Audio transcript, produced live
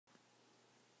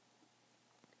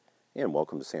And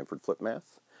welcome to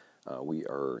SanfordFlipMath. We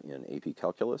are in AP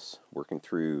Calculus, working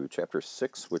through Chapter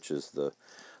 6, which is the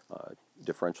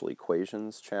differential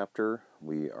equations chapter.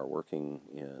 We are working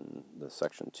in the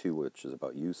Section 2, which is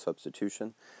about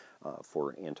u-Substitution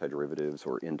for antiderivatives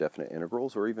or indefinite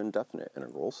integrals or even definite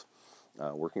integrals.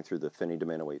 Working through the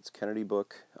Finney-Domanowaitz-Kennedy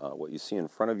book. What you see in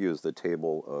front of you is the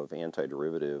table of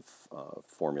antiderivative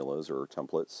formulas or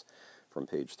templates from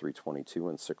page 322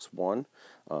 and 6.1.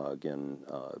 Again,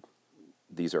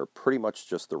 these are pretty much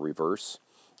just the reverse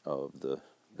of the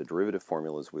derivative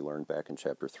formulas we learned back in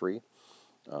Chapter 3.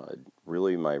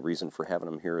 Really, my reason for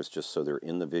having them here is just so they're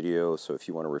in the video, so if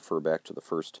you want to refer back to the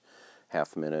first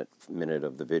minute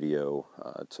of the video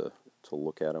to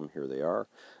look at them, here they are.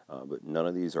 But none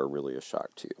of these are really a shock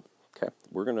to you. Okay,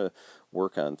 we're going to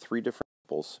work on 3 different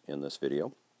examples in this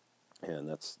video, and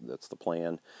that's the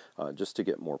plan, just to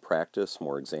get more practice,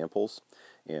 more examples,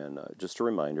 and just a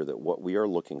reminder that what we are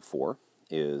looking for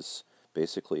is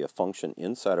basically a function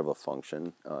inside of a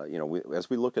function. As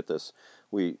we look at this,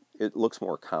 it looks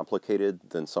more complicated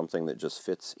than something that just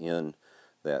fits in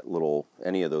that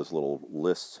any of those little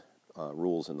list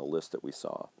rules in the list that we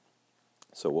saw.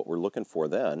 So what we're looking for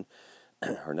then,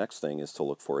 our next thing is to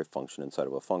look for a function inside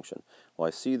of a function. Well,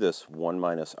 I see this 1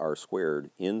 minus r squared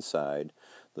inside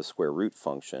the square root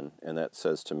function, and that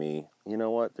says to me, you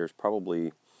know what, there's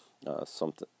probably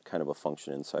some kind of a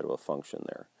function inside of a function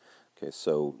there. Okay,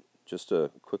 so just a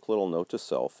quick little note to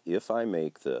self, if I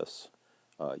make this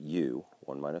u,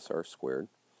 1 minus r squared,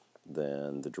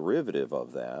 then the derivative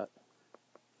of that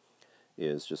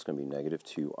is just going to be negative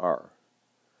 2r.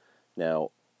 Now,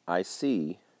 I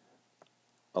see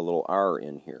a little r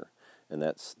in here, and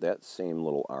that's that same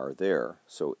little r there.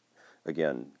 So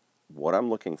again, what I'm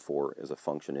looking for is a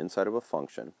function inside of a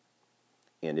function,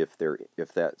 and if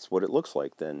that's what it looks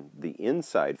like, then the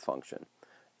inside function,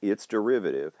 its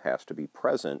derivative has to be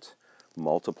present,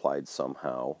 multiplied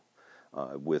somehow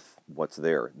with what's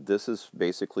there. This is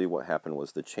basically what happened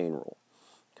was the chain rule.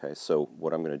 Okay, so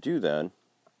what I'm going to do then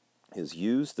is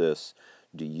use this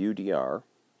du dr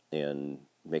and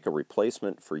make a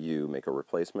replacement for u, make a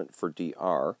replacement for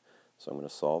dr. So I'm going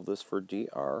to solve this for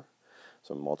dr.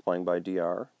 So I'm multiplying by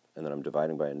dr, and then I'm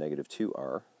dividing by a negative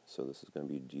 2r. So this is going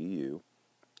to be du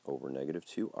over negative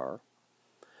 2r.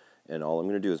 And all I'm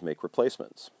going to do is make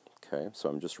replacements. Okay, so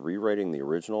I'm just rewriting the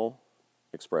original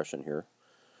expression here.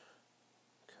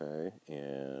 Okay,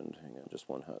 and hang on just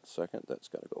one hot second. That's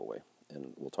got to go away.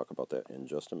 And we'll talk about that in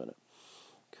just a minute.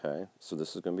 Okay, so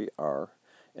this is going to be r.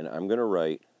 And I'm going to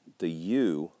write the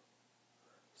u,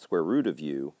 square root of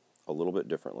u, a little bit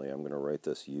differently. I'm going to write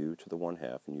this u to the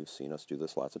 1/2, and you've seen us do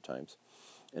this lots of times.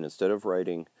 And instead of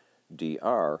writing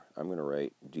dr, I'm going to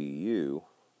write du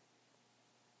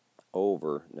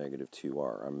over negative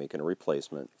 2r. I'm making a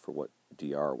replacement for what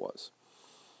dr was.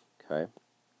 Okay.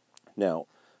 Now,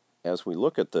 as we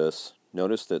look at this,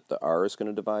 notice that the r is going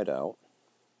to divide out,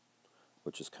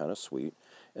 which is kind of sweet,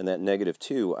 and that negative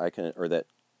 2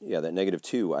 that negative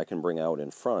 2 I can bring out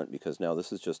in front, because now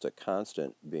this is just a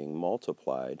constant being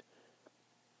multiplied,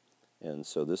 and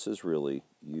so this is really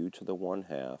u to the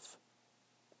 1/2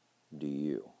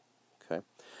 du. Okay.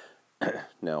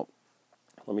 Now,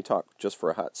 let me talk just for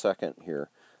a hot second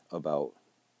here about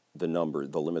the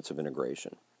limits of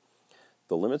integration.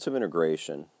 The limits of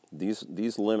integration,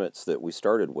 these limits that we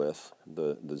started with,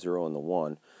 the 0 and the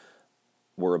 1,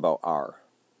 were about r.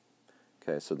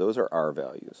 Okay, so those are r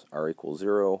values. R equals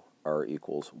 0, r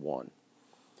equals 1.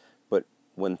 But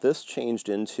when this changed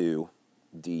into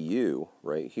du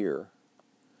right here,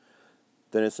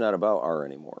 then it's not about r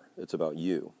anymore. It's about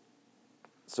u.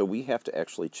 So we have to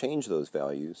actually change those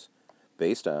values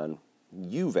based on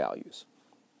u values.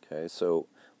 Okay, so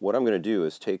what I'm going to do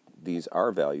is take these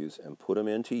r values and put them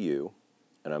into u,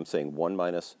 and I'm saying 1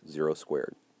 minus 0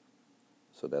 squared.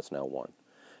 So that's now 1.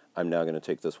 I'm now going to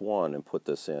take this 1 and put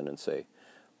this in and say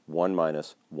 1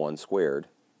 minus 1 squared,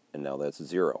 and now that's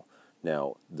 0.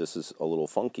 Now, this is a little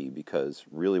funky because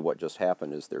really what just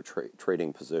happened is they're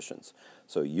trading positions.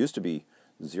 So it used to be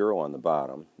 0 on the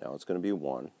bottom, now it's going to be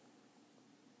 1.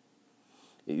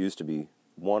 It used to be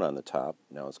 1 on the top,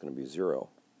 now it's going to be 0.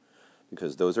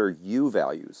 Because those are u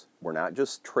values. We're not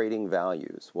just trading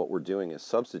values. What we're doing is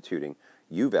substituting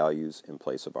u values in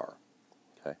place of r.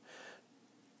 Okay.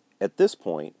 At this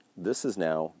point, this is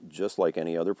now just like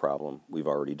any other problem we've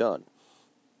already done.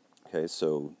 Okay,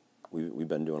 so we've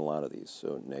been doing a lot of these.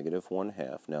 So negative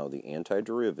 1/2. Now the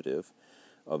antiderivative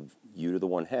of u to the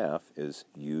 1/2 is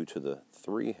u to the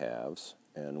 3/2,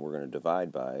 and we're going to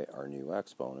divide by our new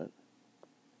exponent.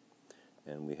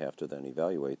 And we have to then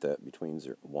evaluate that between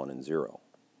 1 and 0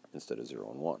 instead of 0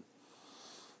 and 1.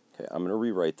 Okay, I'm going to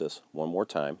rewrite this one more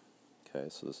time. Okay,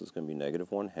 so this is going to be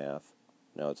negative 1/2.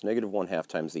 Now it's negative 1/2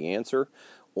 times the answer,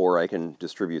 or I can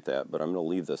distribute that, but I'm going to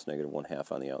leave this negative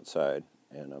 1/2 on the outside,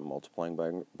 and I'm multiplying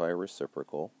by a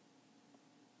reciprocal.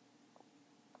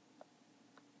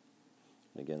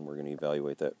 And again, we're going to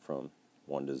evaluate that from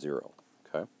 1 to 0.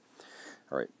 Okay.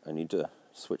 All right, I need to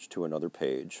switch to another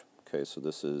page. Okay, so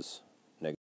this is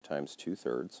negative times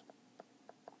 2/3.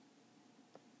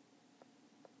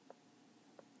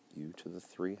 U to the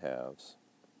 3/2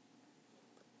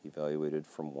 evaluated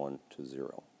from 1 to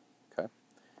 0. Okay.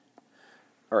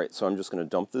 All right, so I'm just going to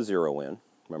dump the 0 in.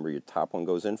 Remember, your top one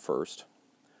goes in first.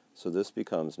 So this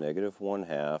becomes negative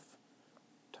 1/2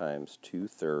 times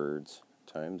 2/3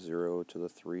 times 0 to the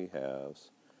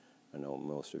 3/2. I know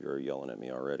most of you are yelling at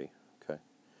me already. Okay.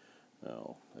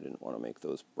 No, I didn't want to make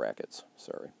those brackets.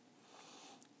 Sorry.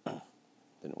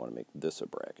 Didn't want to make this a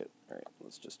bracket. All right,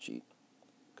 let's just cheat.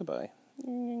 Goodbye.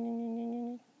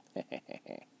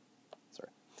 Sorry.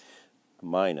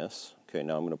 Minus, okay,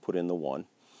 now I'm going to put in the 1.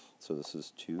 So this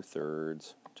is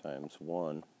 2/3 times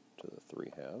 1 to the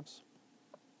 3/2.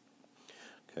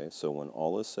 Okay, so when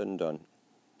all is said and done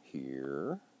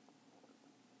here,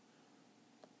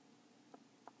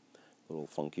 a little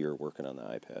funkier working on the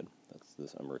iPad. That's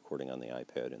this. I'm recording on the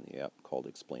iPad in the app called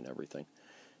Explain Everything.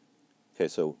 Okay,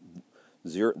 so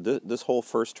this whole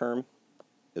first term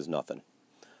is nothing.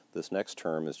 This next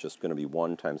term is just going to be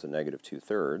 1 times the negative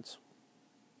 2/3.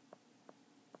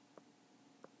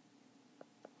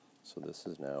 So this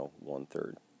is now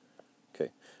 1/3.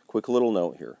 Okay, quick little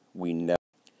note here. We never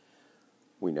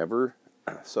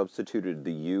substituted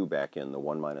the u back in, the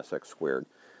 1 minus x squared.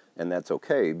 And that's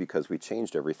okay because we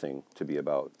changed everything to be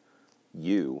about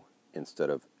u instead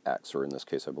of x, or in this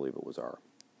case I believe it was r.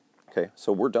 Okay,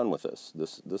 so we're done with this.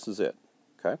 This is it.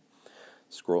 Okay,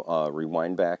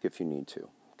 rewind back if you need to.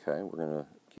 Okay, we're going to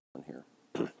keep on here.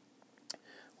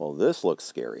 Well, this looks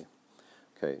scary.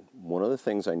 Okay, one of the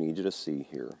things I need you to see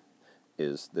here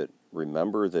is that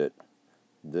remember that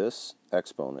this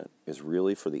exponent is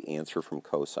really for the answer from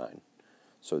cosine.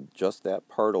 So just that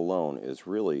part alone is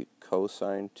really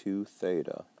cosine 2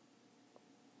 theta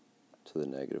to the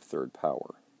negative 3rd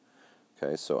power.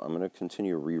 Okay, so I'm going to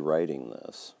continue rewriting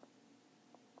this.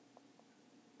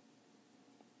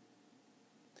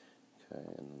 Okay,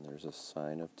 and then there's a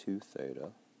sine of 2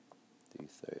 theta, d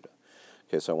theta.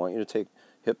 Okay, so I want you to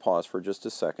hit pause for just a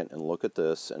second and look at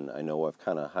this, and I know I've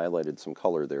kind of highlighted some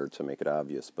color there to make it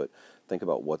obvious, but think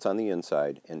about what's on the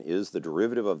inside, and is the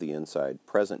derivative of the inside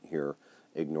present here,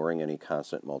 ignoring any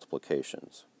constant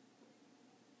multiplications.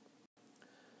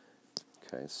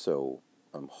 Okay, so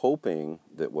I'm hoping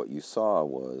that what you saw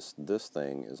was this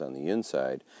thing is on the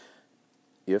inside.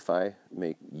 If I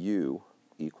make u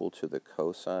equal to the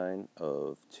cosine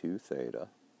of 2 theta,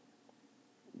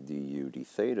 du d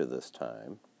theta this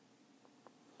time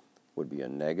would be a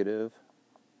negative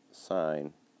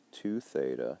sine 2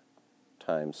 theta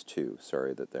times 2.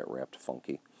 Sorry that wrapped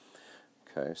funky.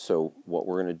 Okay, so what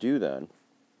we're going to do then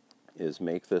is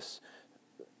make this,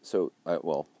 so,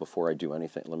 well, before I do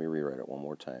anything, let me rewrite it one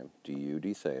more time. Du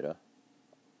d theta,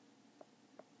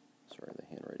 sorry, the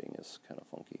handwriting is kind of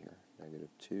funky here, negative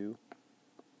 2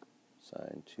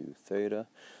 sine 2 theta.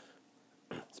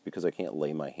 It's because I can't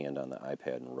lay my hand on the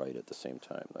iPad and write at the same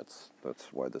time. That's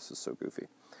why this is so goofy.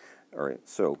 All right,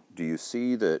 so do you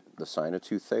see that the sine of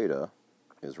 2 theta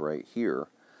is right here?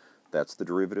 That's the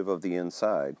derivative of the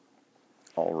inside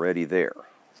already there.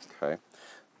 Okay,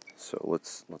 so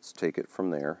let's take it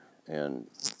from there, and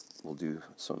we'll do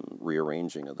some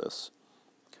rearranging of this.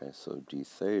 Okay, so d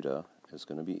theta is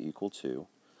going to be equal to,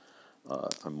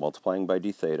 I'm multiplying by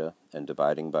d theta and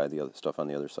dividing by the other stuff on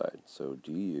the other side. So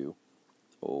du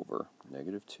over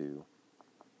negative 2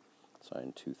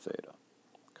 sine 2 theta.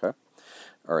 Okay?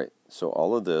 All right, so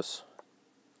all of this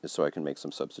is so I can make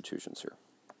some substitutions here.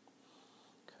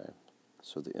 Okay,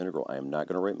 so the integral, I am not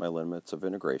going to write my limits of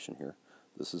integration here.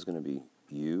 This is going to be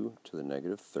u to the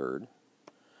negative 3rd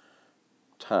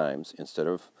times, instead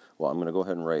of, well, I'm going to go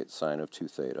ahead and write sine of 2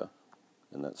 theta,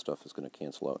 and that stuff is going to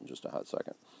cancel out in just a hot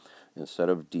second. Instead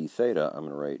of d theta, I'm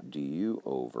going to write du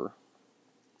over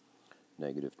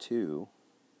negative 2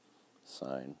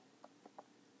 sine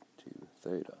 2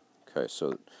 theta. Okay,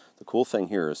 so the cool thing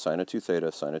here is sine of 2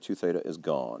 theta is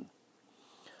gone.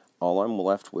 All I'm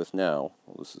left with now,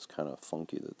 well, this is kind of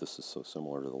funky that this is so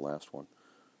similar to the last one,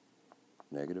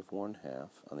 negative 1/2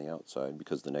 on the outside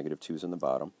because the negative 2 is in the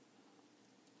bottom,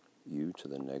 u to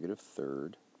the negative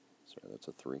 3rd, sorry, that's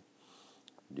a 3,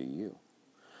 du.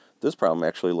 This problem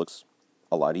actually looks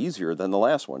a lot easier than the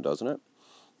last one, doesn't it?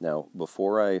 Now,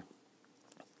 before I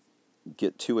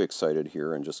get too excited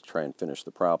here and just try and finish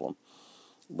the problem,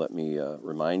 let me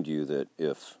remind you that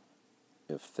if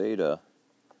theta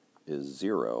is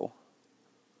 0,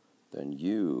 then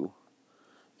u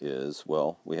is,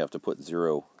 well, we have to put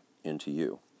 0 into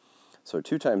u. So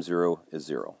 2 times 0 is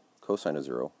 0. Cosine of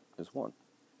 0 is 1.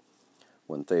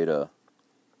 When theta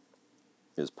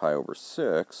is pi over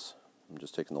 6, I'm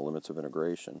just taking the limits of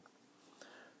integration,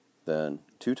 then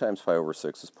 2 times pi over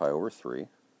 6 is pi over 3.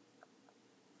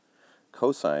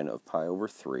 Cosine of pi over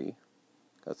 3,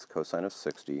 that's cosine of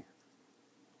 60.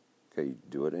 Okay, you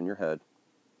do it in your head.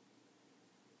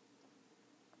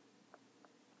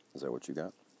 Is that what you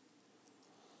got?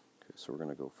 Okay, so we're going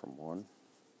to go from 1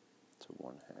 to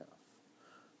 1/2.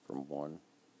 From 1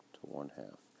 to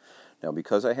 1/2. Now,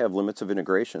 because I have limits of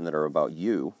integration that are about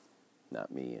u,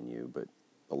 not me and you, but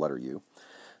the letter u,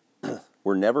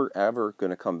 we're never ever going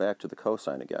to come back to the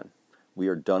cosine again. We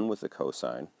are done with the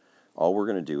cosine. All we're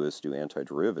going to do is do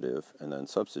antiderivative and then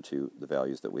substitute the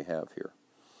values that we have here.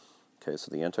 Okay, so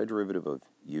the antiderivative of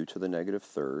u to the negative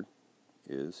third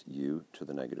is u to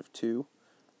the negative 2.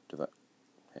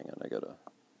 Hang on,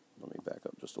 let me back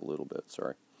up just a little bit,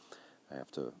 sorry. I have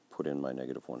to put in my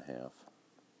negative 1/2,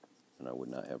 and I would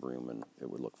not have room and it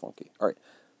would look funky. All right,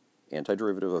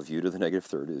 antiderivative of u to the negative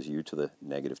third is u to the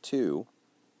negative 2,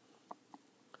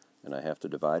 and I have to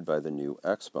divide by the new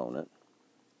exponent.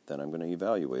 Then I'm going to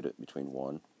evaluate it between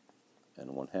 1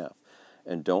 and 1/2.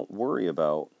 And don't worry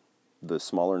about the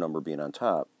smaller number being on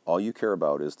top. All you care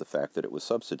about is the fact that it was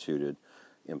substituted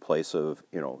in place of,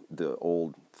 the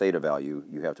old theta value.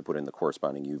 You have to put in the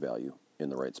corresponding u value in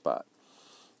the right spot.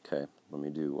 Okay, let me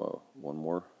do one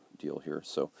more deal here.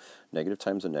 So negative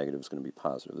times a negative is going to be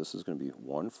positive. This is going to be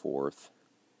 1/4.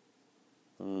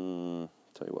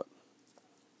 Tell you what,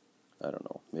 I don't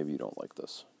know. Maybe you don't like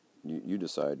this. You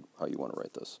decide how you want to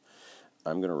write this.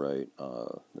 I'm going to write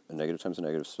a negative times a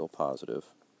negative is still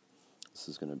positive. This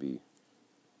is going to be,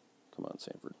 come on,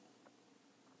 Sanford.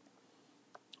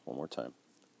 One more time.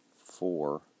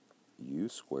 4u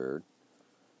squared.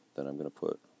 Then I'm going to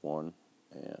put 1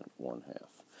 and 1/2.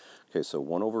 Okay, so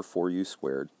 1 over 4u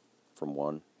squared from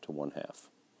 1 to 1/2.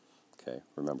 Okay,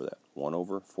 remember that. 1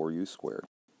 over 4u squared.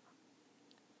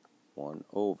 1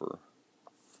 over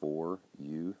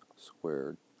 4u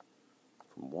squared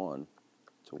from 1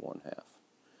 to 1/2.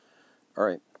 All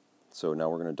right, so now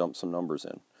we're going to dump some numbers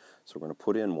in. So we're going to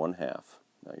put in 1/2.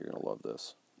 Now you're going to love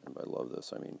this. And by love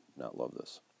this, I mean not love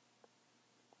this.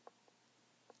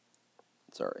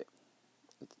 It's all right.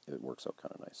 It works out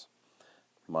kind of nice.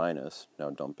 Minus, now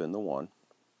dump in the 1.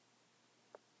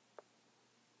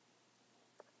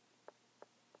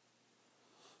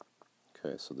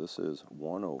 Okay, so this is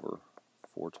 1 over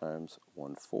 4 times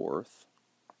 1/4.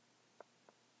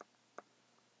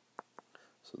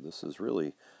 So this is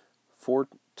really, 4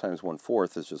 times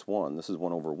 1/4 is just 1. This is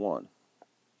 1 over 1.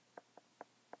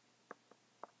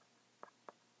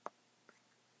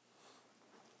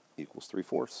 Equals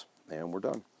 3/4. And we're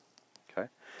done. Okay.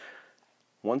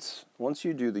 Once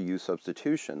you do the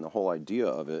u-substitution, the whole idea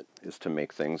of it is to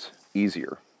make things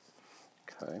easier.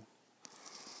 Okay.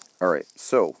 All right,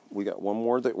 so we got one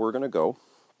more that we're going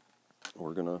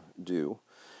to do,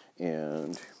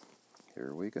 and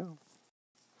here we go.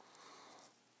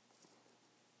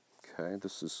 Okay,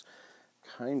 this is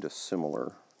kind of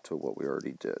similar to what we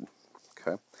already did.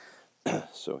 Okay,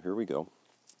 so here we go.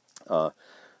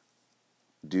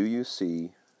 Do you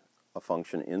see a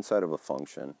function inside of a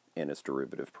function and its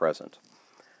derivative present?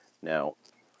 Now,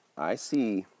 I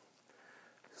see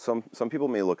some people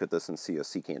may look at this and see a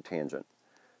secant tangent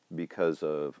because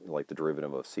of, like, the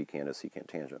derivative of secant is secant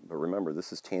tangent. But remember,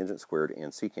 this is tangent squared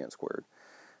and secant squared.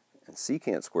 And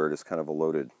secant squared is kind of a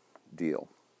loaded deal.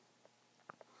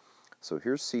 So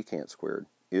here's secant squared.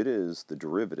 It is the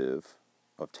derivative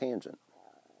of tangent.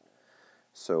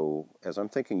 So as I'm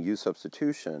thinking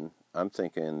u-substitution, I'm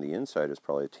thinking the inside is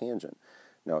probably a tangent.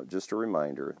 Now, just a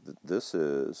reminder that this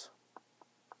is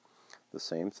the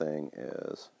same thing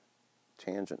as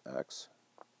tangent x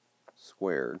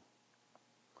squared,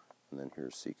 and then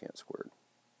here's secant squared.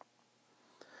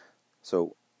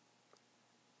 So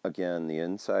again, the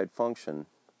inside function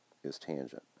is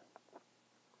tangent.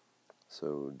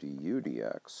 So du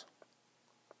dx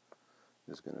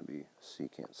is going to be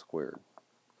secant squared.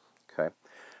 Okay.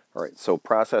 All right, so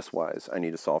process-wise, I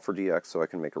need to solve for dx so I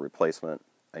can make a replacement.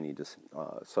 I need to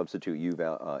substitute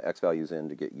x values in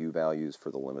to get u values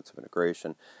for the limits of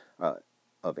integration,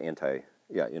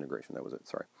 integration, that was it,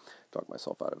 sorry. Talked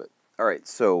myself out of it. All right,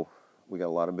 so we got a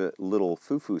lot of little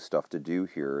foo-foo stuff to do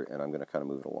here, and I'm going to kind of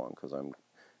move it along because I'm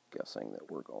guessing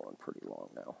that we're going pretty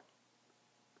long now.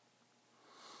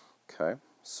 Okay,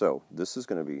 so this is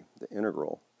going to be the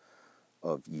integral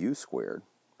of u squared,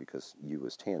 because u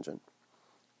is tangent,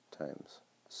 times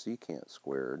secant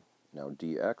squared. Now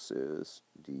dx is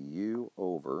du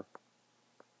over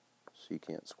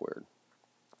secant squared.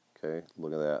 Okay,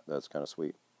 look at that. That's kind of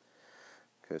sweet.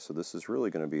 Okay, so this is really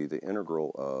going to be the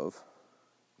integral of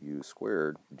u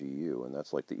squared du, and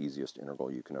that's like the easiest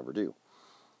integral you can ever do.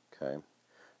 Okay,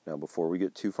 now before we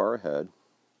get too far ahead,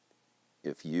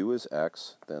 if u is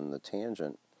x, then the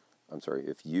tangent,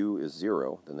 if u is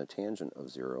 0, then the tangent of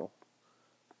 0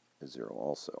 is 0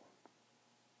 also.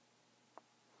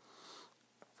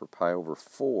 For pi over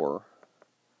 4,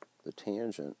 the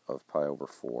tangent of pi over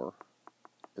 4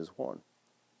 is 1.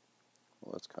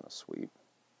 Well, that's kind of sweet.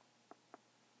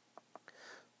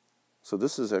 So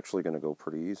this is actually going to go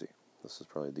pretty easy. This is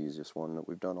probably the easiest one that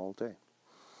we've done all day.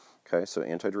 Okay, so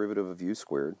antiderivative of u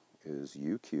squared is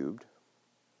u cubed,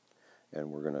 and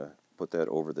we're going to put that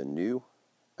over the new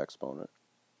exponent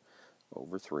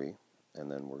over 3,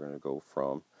 and then we're going to go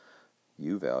from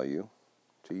u value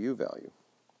to u value.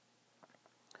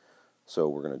 So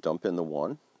we're going to dump in the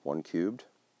 1 cubed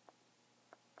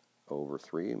over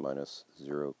 3 minus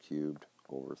 0 cubed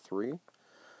over 3.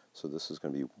 So this is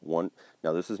going to be 1.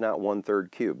 Now this is not 1/3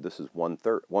 cubed. This is 1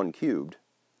 cubed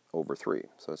over 3.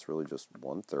 So that's really just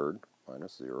 1/3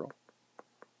 minus 0,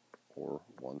 or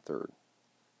 1/3.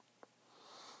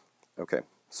 Okay,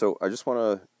 so I just want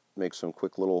to make some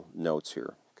quick little notes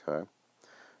here, okay?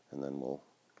 And then we'll...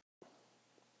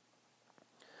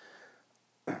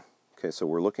 Okay, so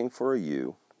we're looking for a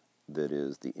u that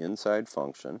is the inside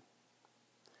function,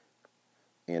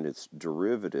 and its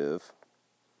derivative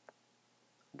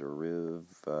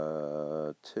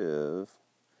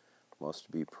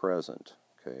must be present.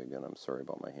 Okay, again, I'm sorry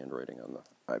about my handwriting on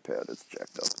the iPad. It's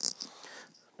jacked up.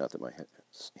 Not that my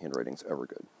handwriting's ever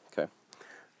good. Okay,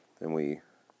 then we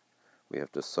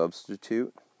have to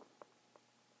substitute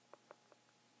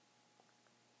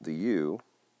the u.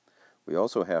 We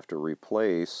also have to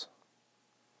replace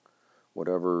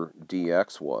whatever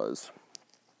dx was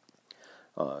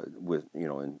with,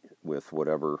 with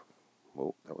whatever,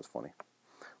 whoa, that was funny,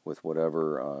 with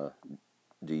whatever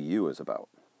du is about,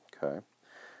 okay?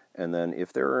 And then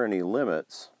if there are any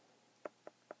limits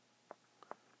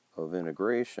of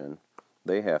integration,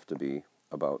 they have to be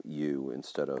about u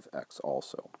instead of x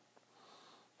also,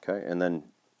 okay? And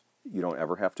then you don't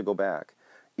ever have to go back.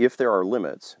 If there are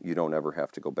limits, you don't ever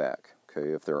have to go back,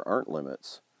 okay? If there aren't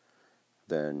limits,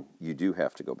 then you do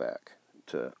have to go back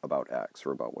to about x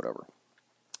or about whatever.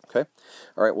 Okay?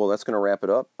 All right, well, that's going to wrap it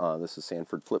up. This is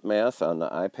Sanford Flip Math on the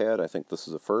iPad. I think this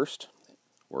is a first.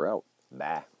 We're out.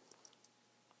 Bye.